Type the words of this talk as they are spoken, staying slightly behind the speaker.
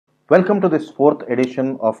Welcome to this fourth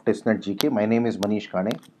edition of Tissnet GK. My name is Manish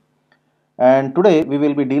Kane, and today we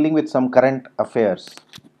will be dealing with some current affairs.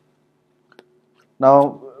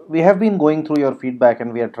 Now, we have been going through your feedback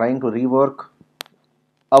and we are trying to rework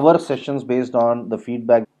our sessions based on the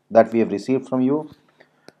feedback that we have received from you,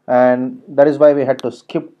 and that is why we had to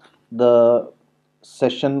skip the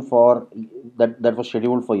session for that was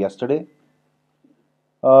scheduled for yesterday.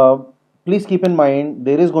 Uh, Please keep in mind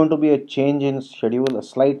there is going to be a change in schedule, a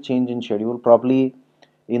slight change in schedule. Probably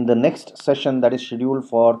in the next session that is scheduled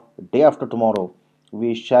for day after tomorrow,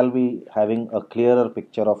 we shall be having a clearer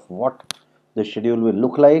picture of what the schedule will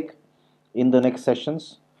look like in the next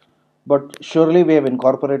sessions. But surely we have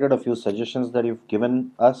incorporated a few suggestions that you've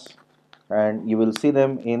given us, and you will see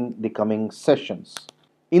them in the coming sessions.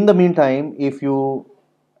 In the meantime, if you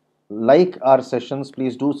like our sessions,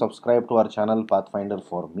 please do subscribe to our channel Pathfinder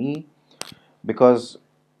for Me, because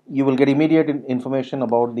you will get immediate information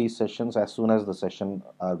about these sessions as soon as the session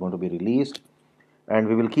are going to be released, and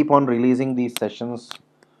we will keep on releasing these sessions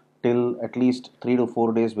till at least 3 to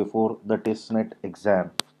 4 days before the Tissnet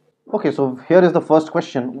exam. Okay, so here is the first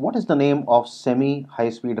question. What is the name of semi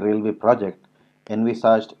high speed railway project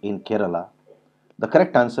envisaged in Kerala? The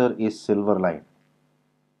correct answer is Silver Line.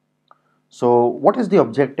 So what is the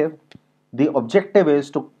objective? The objective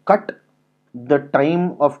is to cut the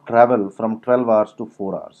time of travel from 12 hours to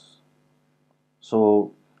 4 hours.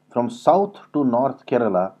 So from south to north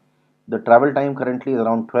Kerala, the travel time currently is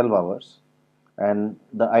around 12 hours. And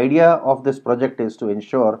the idea of this project is to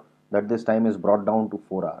ensure that this time is brought down to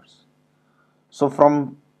 4 hours. So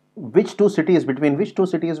from between which two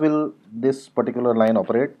cities will this particular line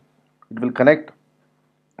operate? It will connect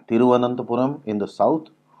Thiruvananthapuram in the south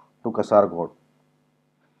to Kasaragod.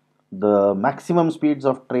 The maximum speeds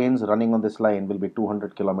of trains running on this line will be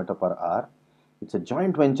 200 km per hour. It's a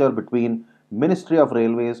joint venture between Ministry of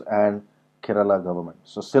Railways and Kerala government.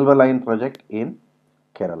 So Silver Line project in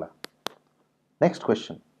Kerala. Next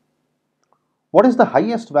question. What is the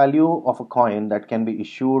highest value of a coin that can be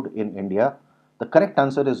issued in India? The correct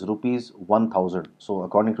answer is rupees 1000. So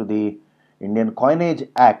according to the Indian Coinage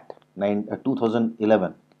Act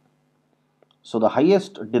 2011, so the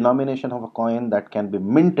highest denomination of a coin that can be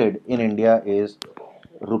minted in India is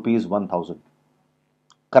rupees 1000.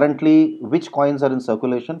 Currently, which coins are in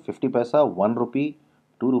circulation? 50 paisa, 1 rupee,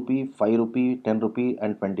 2 rupee, 5 rupee, 10 rupee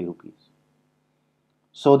and 20 rupees.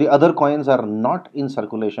 So the other coins are not in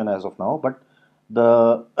circulation as of now, but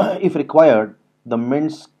the if required, the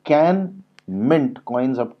mints can mint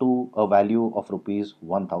coins up to a value of rupees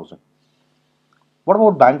 1000. What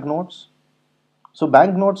about banknotes? So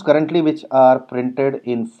banknotes currently which are printed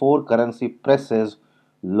in 4 currency presses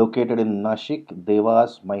located in Nashik,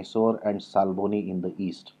 Devas, Mysore and Salboni in the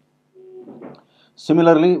east.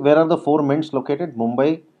 Similarly, where are the 4 mints located?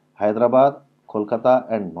 Mumbai, Hyderabad,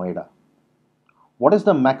 Kolkata and Noida. What is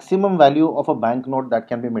the maximum value of a banknote that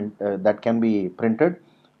can be printed?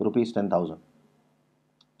 Rupees 10,000.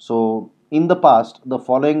 So in the past, the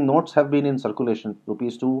following notes have been in circulation: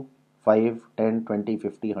 rupees 2, 5, 10, 20,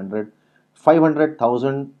 50, 100, 500,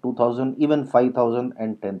 1000, 2000, even 5000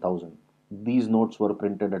 and 10,000. These notes were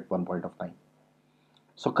printed at one point of time.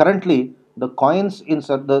 So currently, the coins in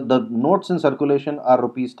the notes in circulation are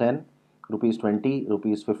rupees 10, rupees 20,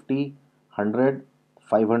 rupees 50, 100,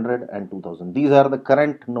 500 and 2000. These are the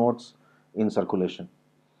current notes in circulation.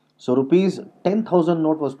 So rupees 10,000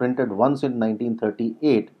 note was printed once in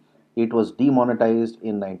 1938. It was demonetized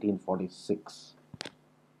in 1946.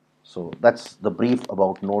 So that's the brief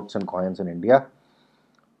about notes and coins in India.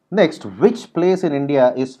 Next, which place in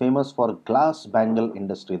India is famous for glass bangle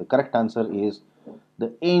industry? The correct answer is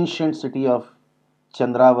the ancient city of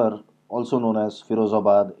Chandravar, also known as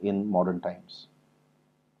Firozabad in modern times.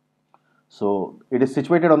 So it is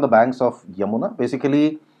situated on the banks of Yamuna,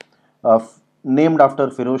 basically named after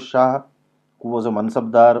Firoz Shah, who was a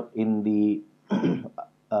Mansabdar in the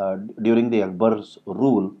during the Akbar's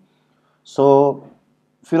rule. So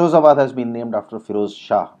Firozabad has been named after Firoz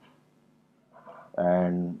Shah.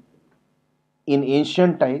 And in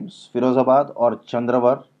ancient times, Firozabad or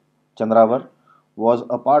Chandravar was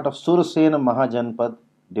a part of Sursena Mahajanpad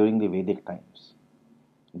during the Vedic times.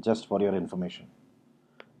 Just for your information.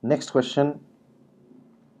 Next question.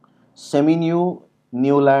 Seminu,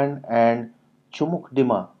 Newland and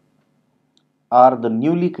Chumukdima are the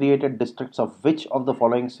newly created districts of which of the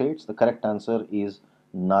following states? The correct answer is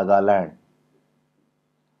Nagaland.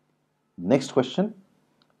 Next question.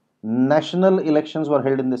 National elections were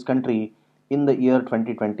held in this country in the year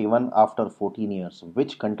 2021 after 14 years.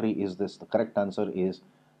 Which country is this? The correct answer is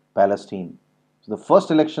Palestine. So the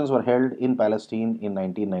first elections were held in Palestine in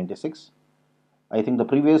 1996, I think the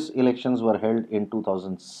previous elections were held in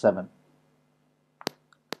 2007.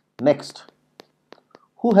 Next,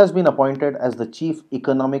 who has been appointed as the Chief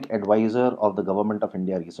Economic Advisor of the Government of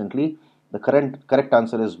India recently? The correct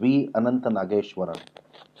answer is V. Ananta Nageshwaran.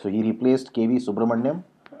 So he replaced K.V. Subramaniam,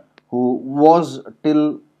 who was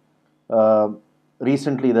till uh,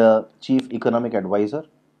 recently the Chief Economic Advisor.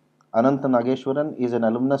 Ananta Nageshwaran is an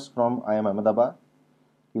alumnus from IIM Ahmedabad.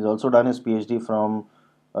 He's also done his PhD from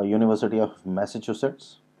University of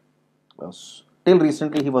Massachusetts. Till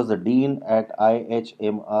recently, he was the Dean at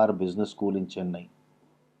IHMR Business School in Chennai.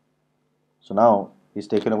 So now he's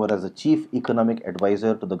taken over as the Chief Economic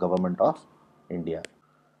Advisor to the Government of India.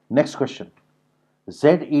 Next question.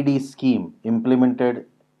 ZED scheme implemented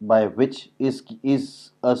by which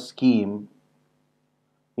is a scheme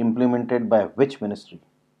implemented by which ministry?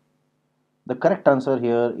 The correct answer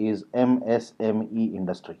here is MSME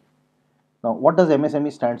industry. Now, what does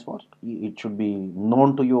MSME stands for? It should be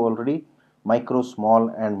known to you already. Micro, small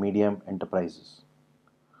and medium enterprises.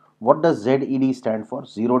 What does ZED stand for?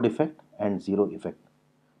 Zero defect and zero effect.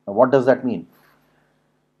 Now, what does that mean?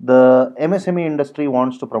 The MSME industry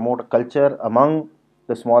wants to promote a culture among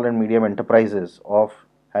the small and medium enterprises of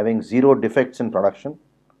having zero defects in production.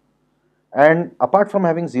 And apart from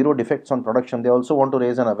having zero defects on production, they also want to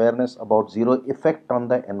raise an awareness about zero effect on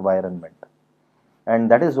the environment. And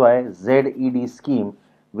that is why ZED scheme,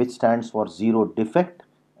 which stands for zero defect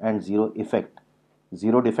and zero effect.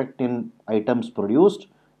 Zero defect in items produced,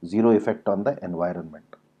 zero effect on the environment.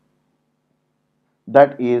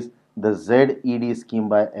 That is the ZED scheme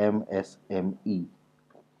by MSME.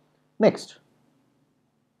 Next,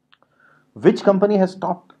 which company has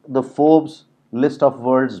topped the Forbes list of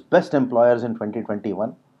world's best employers in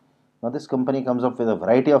 2021? Now, this company comes up with a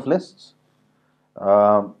variety of lists.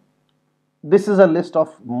 This is a list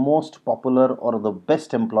of most popular or the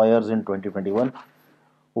best employers in 2021.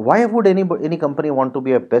 Why would any company want to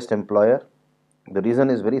be a best employer? The reason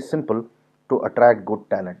is very simple: to attract good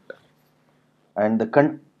talent. And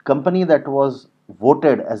the company that was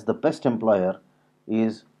voted as the best employer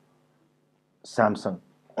is Samsung.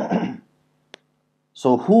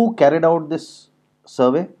 So, who carried out this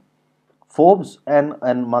survey? Forbes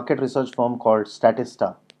and market research firm called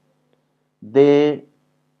Statista. They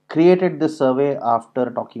created this survey after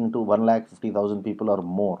talking to 150,000 people or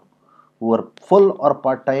more who were full or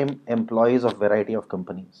part-time employees of variety of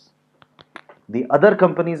companies. The other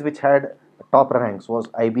companies which had top ranks was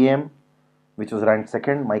IBM, which was ranked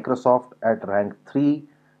second, Microsoft at rank 3,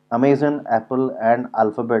 Amazon, Apple and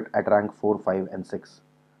Alphabet at rank 4, 5 and 6.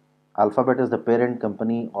 Alphabet is the parent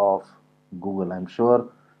company of Google. I'm sure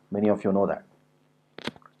many of you know that.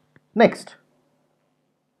 Next,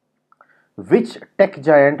 which tech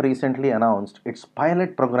giant recently announced its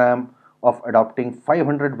pilot program of adopting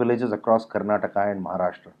 500 villages across Karnataka and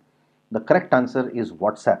Maharashtra? The correct answer is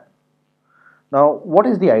WhatsApp. Now, what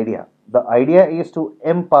is the idea? The idea is to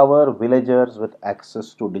empower villagers with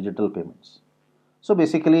access to digital payments. So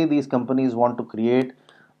basically, these companies want to create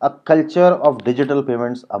a culture of digital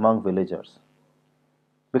payments among villagers.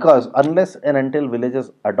 Because unless and until villages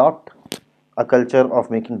adopt a culture of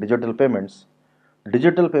making digital payments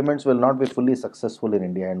will not be fully successful in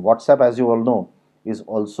India. And WhatsApp, as you all know, is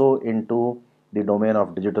also into the domain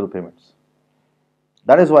of digital payments.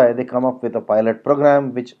 That is why they come up with a pilot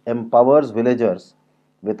program which empowers villagers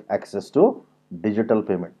with access to digital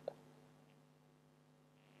payment.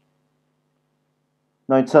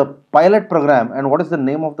 Now, it's a pilot program, and what is the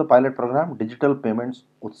name of the pilot program? Digital Payments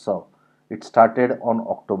Utsav. It started on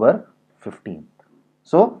October 15th.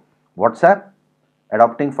 So, WhatsApp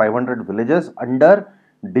adopting 500 villages under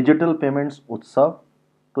Digital Payments Utsav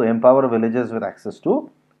to empower villages with access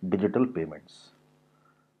to digital payments.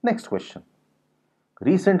 Next question.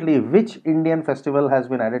 Recently, which Indian festival has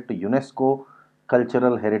been added to UNESCO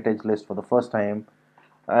Cultural Heritage List for the first time?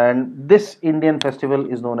 And this Indian festival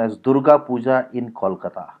is known as Durga Puja in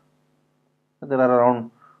Kolkata. There are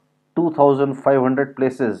around 2,500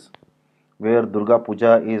 places where Durga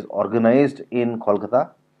Puja is organized in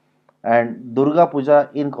Kolkata, and Durga Puja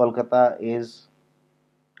in Kolkata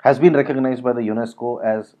has been recognized by the UNESCO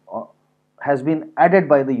as has been added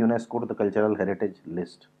by the UNESCO to the Cultural Heritage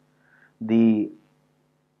List. The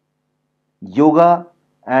yoga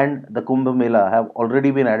and the Kumbh Mela have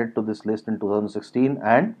already been added to this list in 2016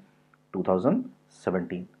 and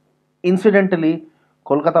 2017. Incidentally,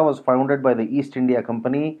 Kolkata was founded by the East India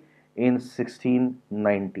Company in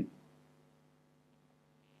 1690.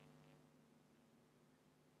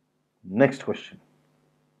 Next question.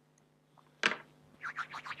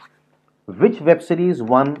 Which web series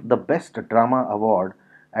won the Best Drama Award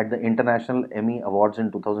at the International Emmy Awards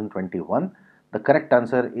in 2021? The correct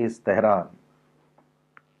answer is Tehran.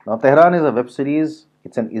 Now, Tehran is a web series.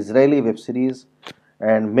 It's an Israeli web series,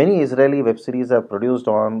 and many Israeli web series are produced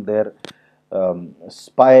on their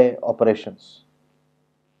spy operations.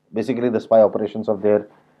 Basically, the spy operations of their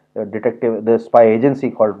the spy agency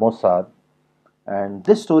called Mossad. And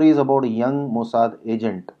this story is about a young Mossad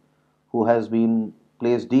agent who has been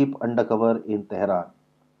placed deep undercover in Tehran.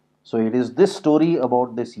 So it is this story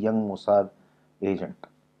about this young Mossad agent.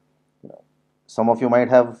 Some of you might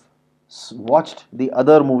have watched the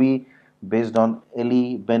other movie based on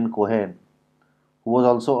Eli Ben Cohen, who was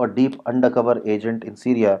also a deep undercover agent in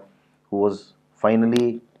Syria, who was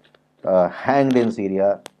finally hanged in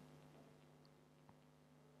Syria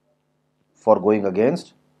for going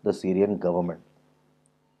against the Syrian government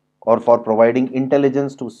or for providing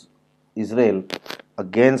intelligence to Israel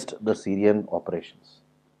against the Syrian operations.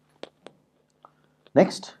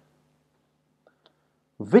 Next,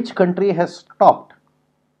 which country has topped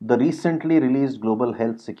the recently released Global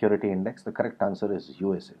Health Security Index? The correct answer is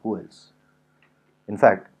USA. Who else? In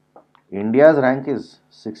fact, India's rank is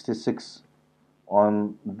 66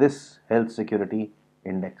 on this health security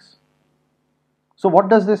index. So, what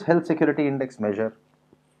does this health security index measure?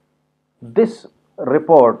 This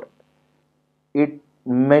report, it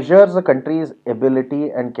measures a country's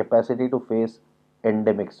ability and capacity to face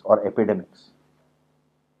endemics or epidemics.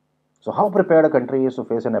 So, how prepared a country is to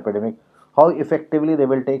face an epidemic, how effectively they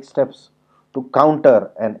will take steps to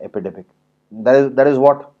counter an epidemic. That is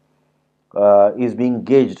what is being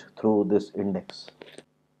gauged through this index.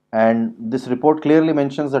 And this report clearly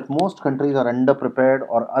mentions that most countries are underprepared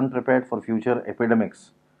or unprepared for future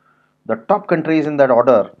epidemics. The top countries in that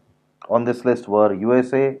order on this list were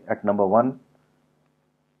USA at number 1.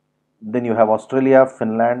 Then you have Australia,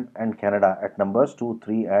 Finland, and Canada at numbers 2,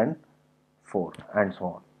 3, and 4, and so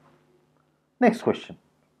on. Next question.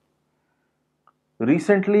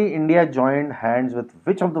 Recently, India joined hands with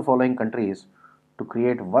which of the following countries to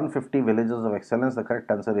create 150 villages of excellence? The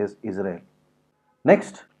correct answer is Israel.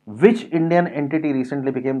 Next, which Indian entity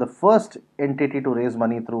recently became the first entity to raise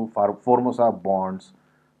money through Formosa bonds?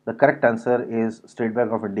 The correct answer is State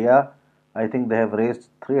Bank of India. I think they have raised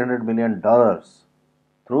 $300 million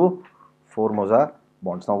through Formosa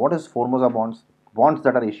bonds. Now, what is Formosa bonds? Bonds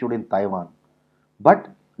that are issued in Taiwan, but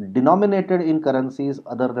denominated in currencies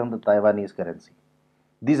other than the Taiwanese currency.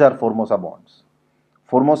 These are Formosa bonds.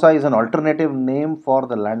 Formosa is an alternative name for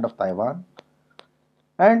the land of Taiwan.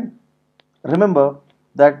 And remember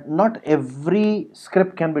that not every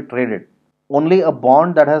scrip can be traded. Only a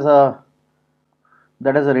bond that has a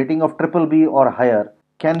rating of BBB or higher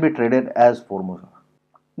can be traded as Formosa.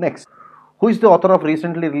 Next, who is the author of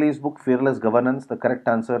recently released book Fearless Governance? The correct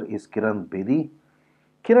answer is Kiran Bedi.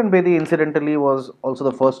 Kiran Bedi, incidentally, was also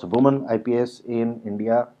the first woman IPS in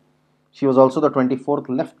India. She was also the 24th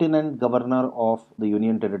Lieutenant Governor of the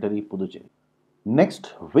Union Territory, Puducherry.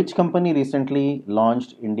 Next, which company recently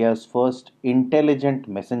launched India's first intelligent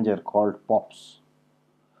messenger called POPs?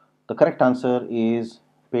 The correct answer is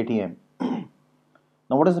Paytm.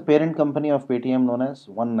 Now, what is the parent company of Paytm known as?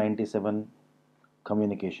 197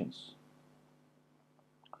 Communications.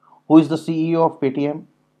 Who is the CEO of Paytm?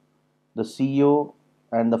 The CEO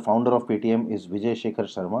and the founder of Paytm is Vijay Shekhar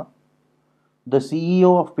Sharma. The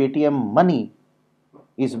CEO of Paytm Money,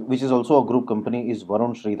 which is also a group company, is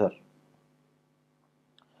Varun Sridhar.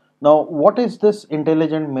 Now, what is this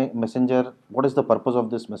intelligent messenger? What is the purpose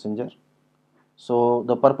of this messenger? So,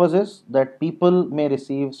 the purpose is that people may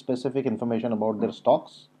receive specific information about their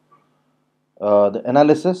stocks, the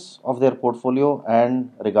analysis of their portfolio,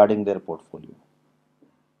 and regarding their portfolio.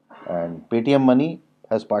 And Paytm Money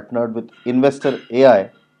has partnered with Investor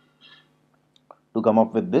AI to come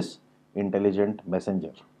up with this intelligent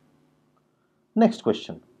messenger. Next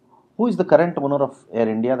question. Who is the current owner of Air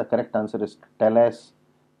India? The correct answer is Thales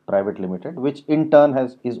Private Limited, which in turn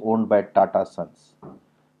is owned by Tata Sons.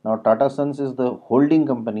 Now, Tata Sons is the holding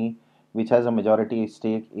company which has a majority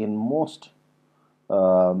stake in most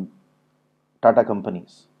Tata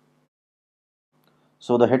companies.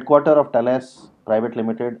 So, the headquarter of Thales Private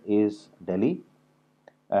Limited is Delhi,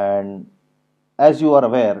 and as you are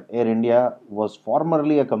aware, Air India was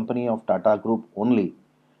formerly a company of Tata Group only.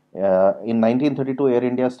 In 1932, Air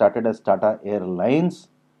India started as Tata Airlines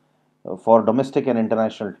for domestic and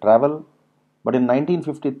international travel. But in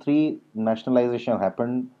 1953, nationalization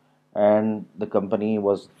happened and the company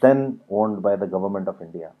was then owned by the government of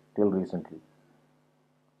India till recently.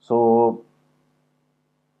 So,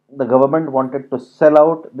 the government wanted to sell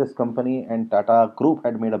out this company and Tata Group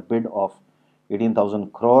had made a bid of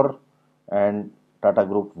 18,000 crore and Tata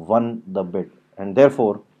Group won the bid. And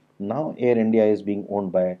therefore, now Air India is being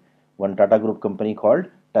owned by one Tata Group company called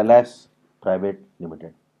Talas Private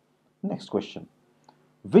Limited. Next question.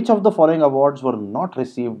 Which of the following awards were not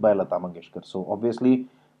received by Lata Mangeshkar? So obviously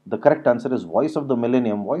the correct answer is Voice of the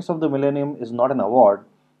Millennium. Voice of the Millennium is not an award.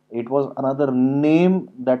 It was another name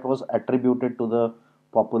that was attributed to the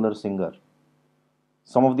popular singer.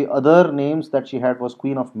 Some of the other names that she had was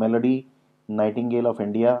Queen of Melody, Nightingale of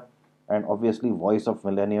India, and obviously Voice of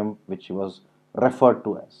Millennium, which she was referred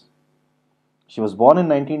to as. She was born in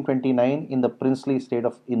 1929 in the princely state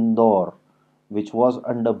of Indore, which was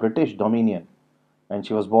under British dominion, and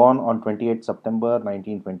she was born on 28 September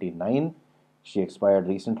 1929. She expired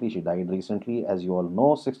recently, she died recently, as you all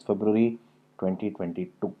know, 6th February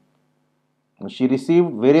 2022. She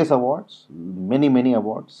received various awards, many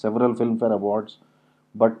awards, several Filmfare awards,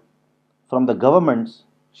 but from the governments,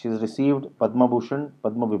 she has received Padma Bhushan,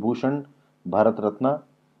 Padma Vibhushan, Bharat Ratna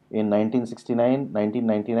in 1969,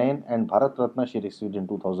 1999, and Bharat Ratna she received in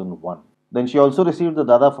 2001. Then she also received the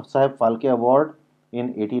Dada Saheb Phalke Award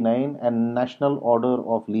in 89 and National Order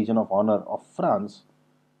of Legion of Honor of France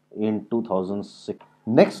in 2006.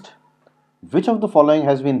 Next, which of the following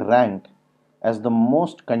has been ranked as the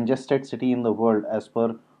most congested city in the world as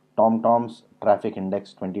per TomTom's Traffic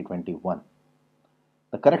Index 2021?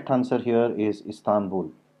 The correct answer here is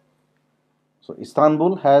Istanbul. So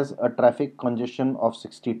Istanbul has a traffic congestion of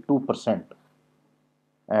 62%,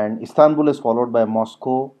 and Istanbul is followed by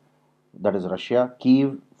Moscow, that is Russia,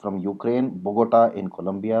 Kiev from Ukraine, Bogota in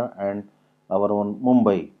Colombia, and our own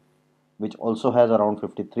Mumbai, which also has around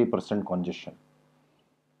 53% congestion.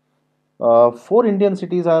 Four Indian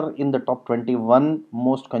cities are in the top 21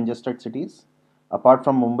 most congested cities. Apart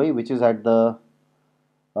from Mumbai, which is at the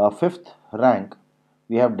fifth rank,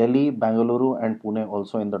 we have Delhi, Bangalore, and Pune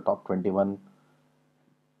also in the top 21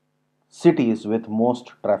 cities with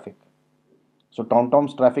most traffic. So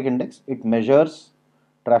TomTom's traffic index, it measures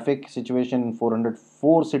traffic situation in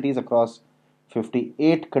 404 cities across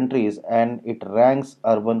 58 countries, and it ranks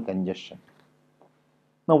urban congestion.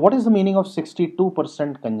 Now, what is the meaning of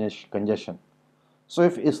 62% congestion? So,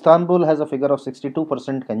 if Istanbul has a figure of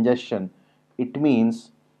 62% congestion, it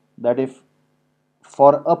means that if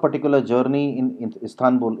for a particular journey in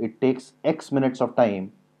Istanbul it takes X minutes of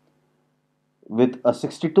time, with a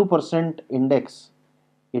 62% index,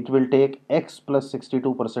 it will take X plus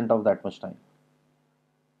 62% of that much time.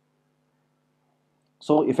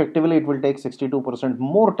 So effectively it will take 62%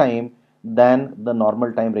 more time than the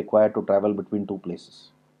normal time required to travel between two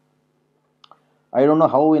places. I don't know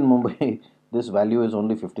how in Mumbai this value is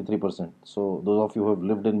only 53%. So those of you who have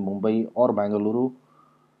lived in Mumbai or Bangalore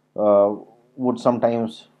would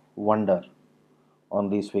sometimes wonder on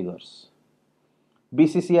these figures.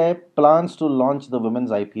 BCCI plans to launch the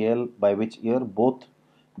women's IPL by which year? Both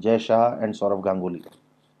Jay Shah and Saurav Ganguly,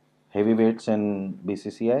 heavyweights in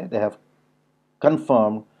BCCI, they have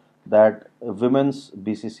confirmed that women's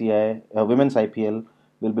IPL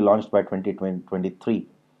will be launched by 2023.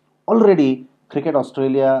 Already, Cricket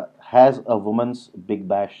Australia has a women's Big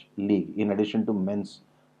Bash League in addition to men's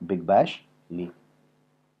Big Bash League.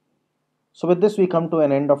 So with this, we come to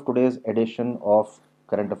an end of today's edition of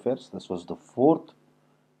Current Affairs. This was the fourth.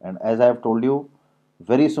 And as I have told you,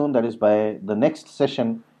 very soon, that is by the next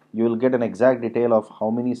session, you will get an exact detail of how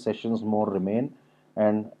many sessions more remain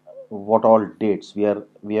and what all dates. We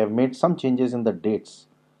have made some changes in the dates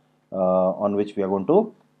on which we are going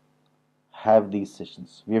to have these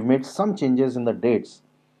sessions. We have made some changes in the dates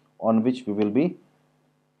on which we will be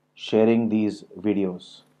sharing these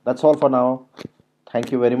videos. That's all for now.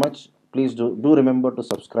 Thank you very much. Please do remember to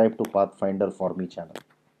subscribe to Pathfinder for Me channel.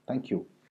 Thank you.